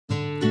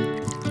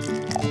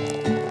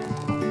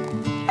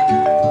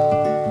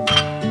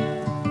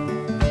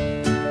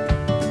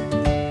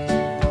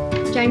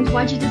And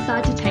why did you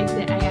decide to take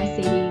the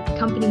AICD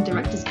Company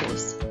Directors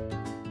course?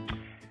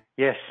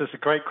 Yes, that's a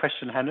great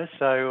question, Hannah.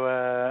 So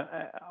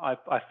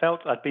I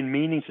felt I'd been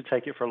meaning to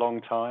take it for a long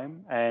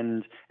time,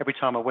 and every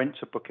time I went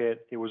to book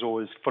it, it was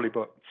always fully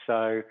booked.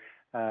 So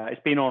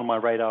it's been on my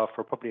radar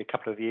for probably a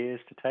couple of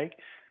years to take.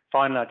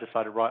 Finally, I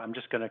decided, right, I'm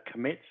just going to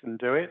commit and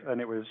do it, and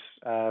it was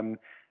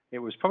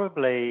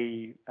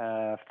probably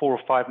 4 or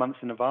 5 months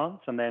in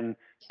advance, and then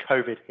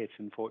COVID hit,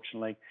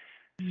 unfortunately.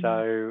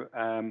 So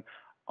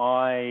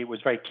I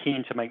was very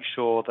keen to make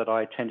sure that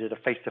I attended a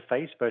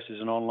face-to-face versus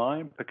an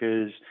online,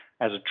 because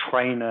as a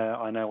trainer,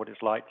 I know what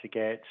it's like to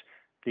get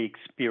the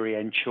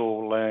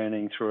experiential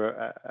learning through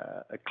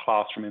a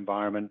classroom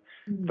environment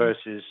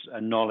versus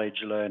a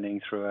knowledge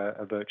learning through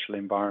a virtual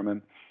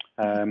environment.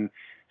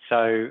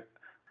 So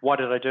why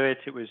did I do it?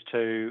 It was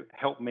to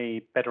help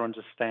me better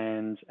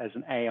understand, as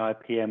an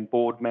AIPM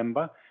board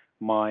member,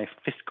 my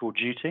fiscal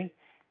duty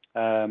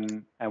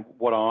and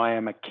what I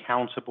am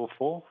accountable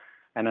for.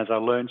 And as I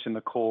learned in the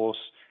course,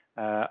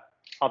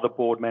 other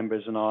board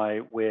members and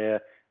I,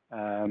 we're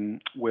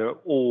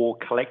all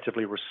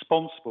collectively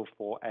responsible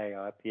for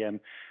AIPM.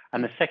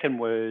 And the second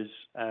was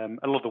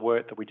a lot of the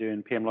work that we do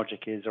in PM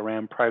Logic is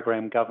around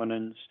program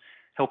governance,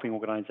 helping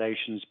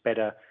organizations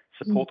better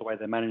support the way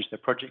they manage their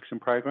projects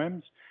and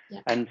programs.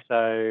 And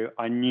so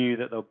I knew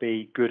that there'll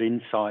be good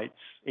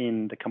insights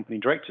in the company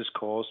directors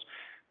course,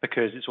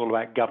 because it's all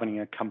about governing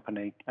a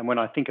company. And when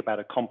I think about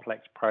a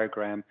complex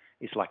program,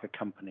 it's like a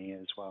company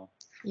as well.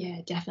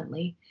 Yeah,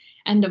 definitely.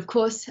 And of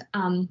course,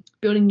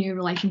 building new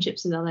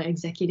relationships with other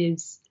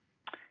executives.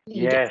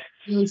 Yes.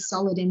 Really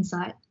solid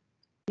insight.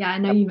 Yeah, I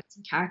know you met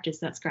some characters.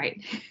 That's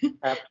great.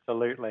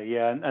 Absolutely.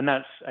 Yeah. And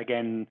that's,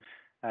 again,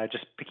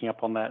 just picking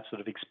up on that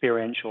sort of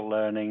experiential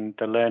learning.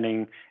 The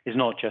learning is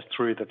not just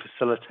through the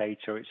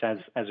facilitator, it's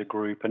as a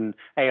group. And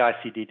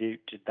AICD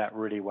did that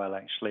really well,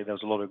 actually. There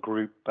was a lot of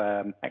group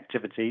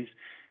activities.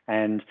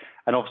 And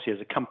obviously,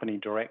 as a company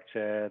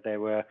director, there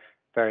were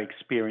very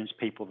experienced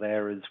people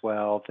there as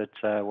well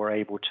that were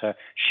able to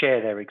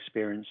share their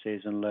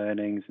experiences and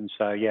learnings. And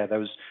so, yeah, there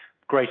was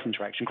great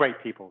interaction,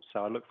 great people.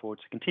 So I look forward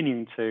to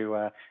continuing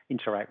to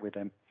interact with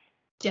them.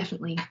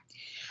 Definitely.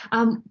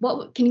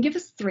 What can you give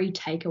us 3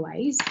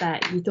 takeaways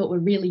that you thought were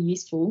really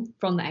useful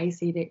from the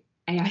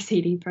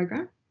AICD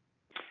program?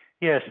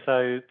 Yes.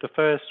 So the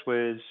first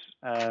was,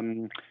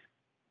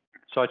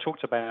 so I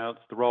talked about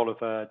the role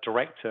of a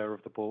director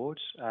of the board.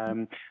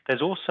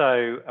 There's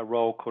also a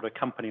role called a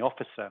company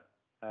officer,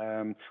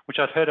 which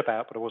I'd heard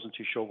about, but I wasn't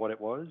too sure what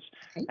it was.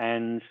 Okay.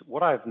 And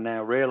what I've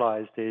now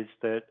realized is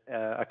that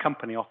a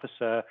company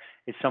officer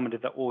is somebody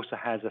that also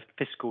has a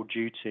fiscal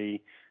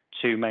duty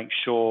to make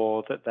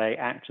sure that they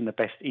act in the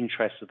best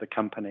interests of the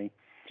company.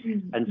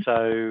 And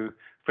so,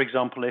 for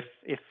example,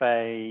 if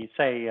a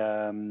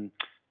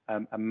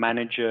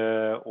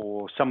manager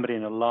or somebody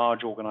in a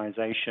large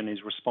organization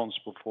is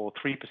responsible for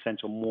 3%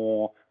 or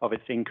more of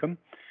its income,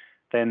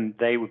 then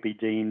they would be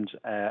deemed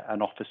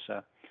an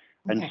officer.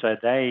 And so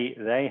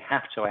they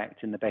have to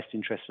act in the best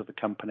interests of the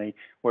company,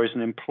 whereas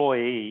an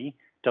employee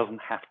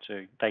doesn't have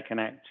to. They can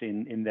act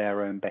in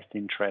their own best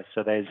interest.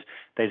 So there's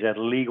a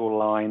legal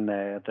line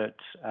there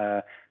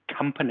that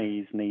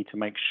companies need to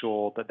make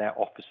sure that their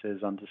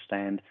officers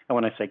understand. And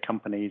when I say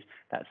companies,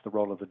 that's the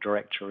role of the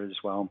director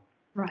as well.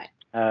 Right.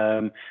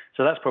 So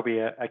that's probably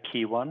a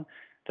key one.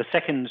 The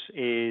second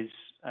is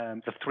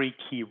the 3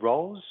 key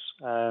roles.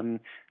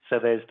 So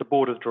there's the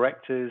board of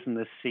directors and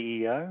the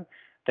CEO.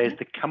 There's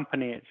the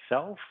company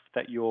itself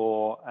that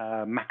you're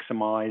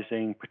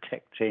maximizing,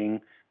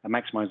 protecting,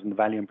 maximizing the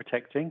value and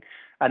protecting.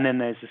 And then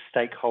there's the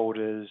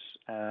stakeholders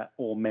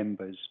or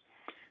members.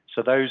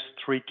 So those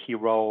 3 key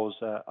roles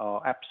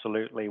are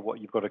absolutely what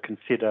you've got to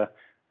consider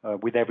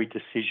with every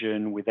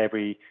decision, with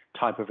every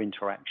type of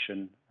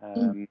interaction.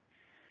 And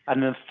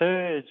the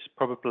third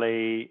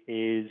probably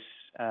is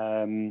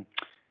the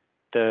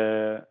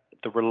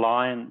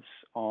reliance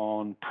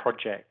on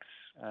projects.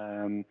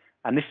 And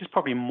this is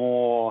probably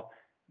more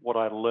what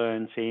I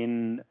learned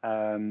in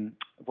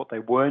what they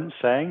weren't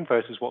saying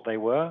versus what they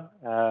were.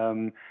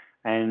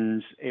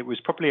 And it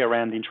was probably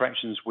around the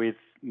interactions with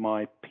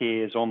my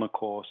peers on the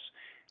course.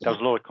 There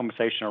was a lot of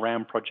conversation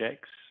around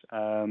projects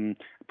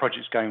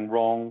going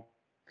wrong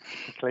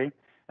quickly.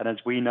 And as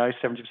we know,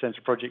 70%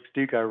 of projects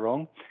do go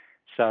wrong.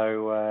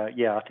 So,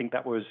 I think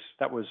that was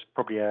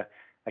probably a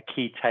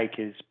key take,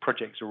 is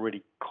projects are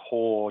really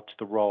core to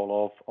the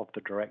role of the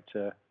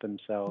director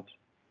themselves.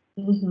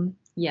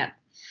 Yeah.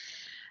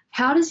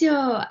 How does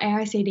your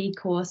AICD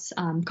course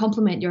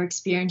complement your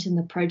experience in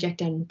the project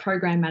and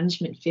program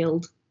management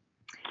field?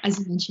 As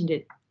you mentioned,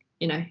 it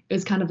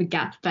was kind of a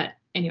gap, but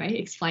anyway,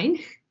 explain.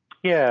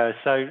 Yeah,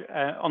 so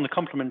on the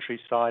complementary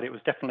side, it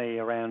was definitely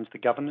around the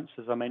governance,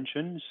 as I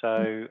mentioned.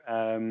 So,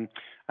 and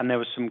there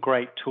were some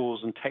great tools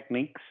and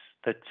techniques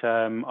that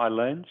I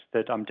learned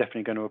that I'm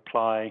definitely going to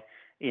apply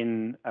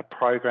in a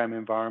program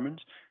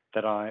environment,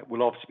 that I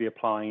will obviously be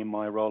applying in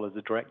my role as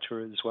a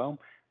director as well.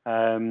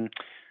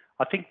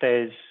 I think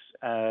there's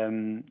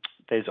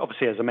There's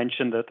obviously, as I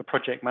mentioned, the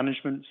project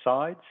management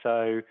side.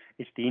 So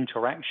it's the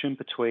interaction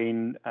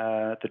between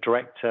the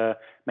director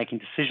making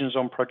decisions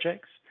on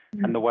projects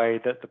and the way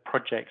that the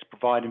projects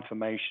provide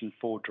information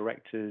for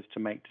directors to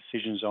make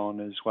decisions on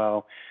as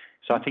well.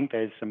 So I think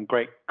there's some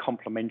great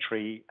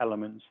complementary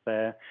elements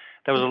there.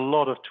 There was a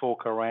lot of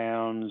talk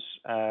around,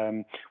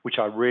 which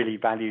I really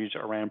valued,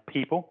 around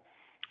people.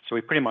 So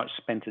we pretty much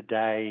spent a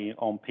day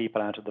on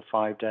people out of the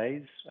 5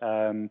 days.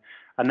 And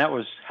that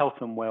was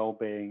health and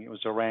well-being. It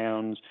was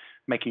around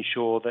making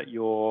sure that if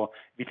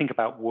you think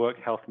about work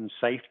health and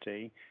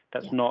safety,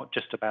 that's not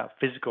just about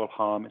physical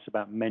harm, it's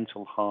about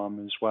mental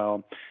harm as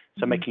well.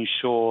 So making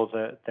sure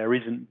that there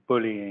isn't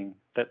bullying,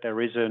 that there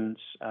isn't,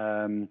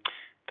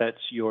 that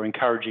you're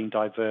encouraging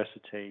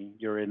diversity,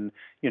 and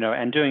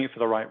doing it for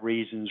the right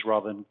reasons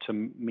rather than to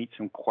meet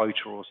some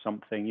quota or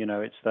something.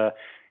 It's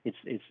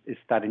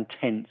that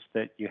intent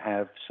that you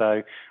have.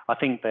 So I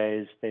think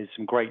there's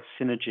some great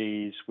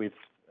synergies with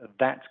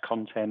that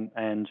content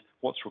and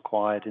what's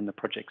required in the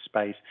project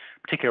space,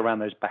 particularly around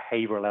those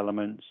behavioral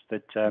elements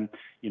that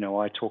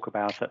I talk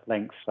about at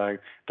length. So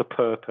the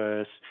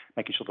purpose,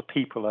 making sure the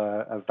people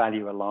are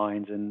value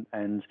aligned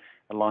and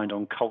aligned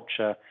on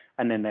culture,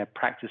 and then their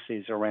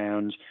practices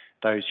around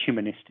those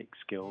humanistic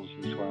skills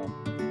as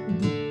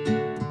well.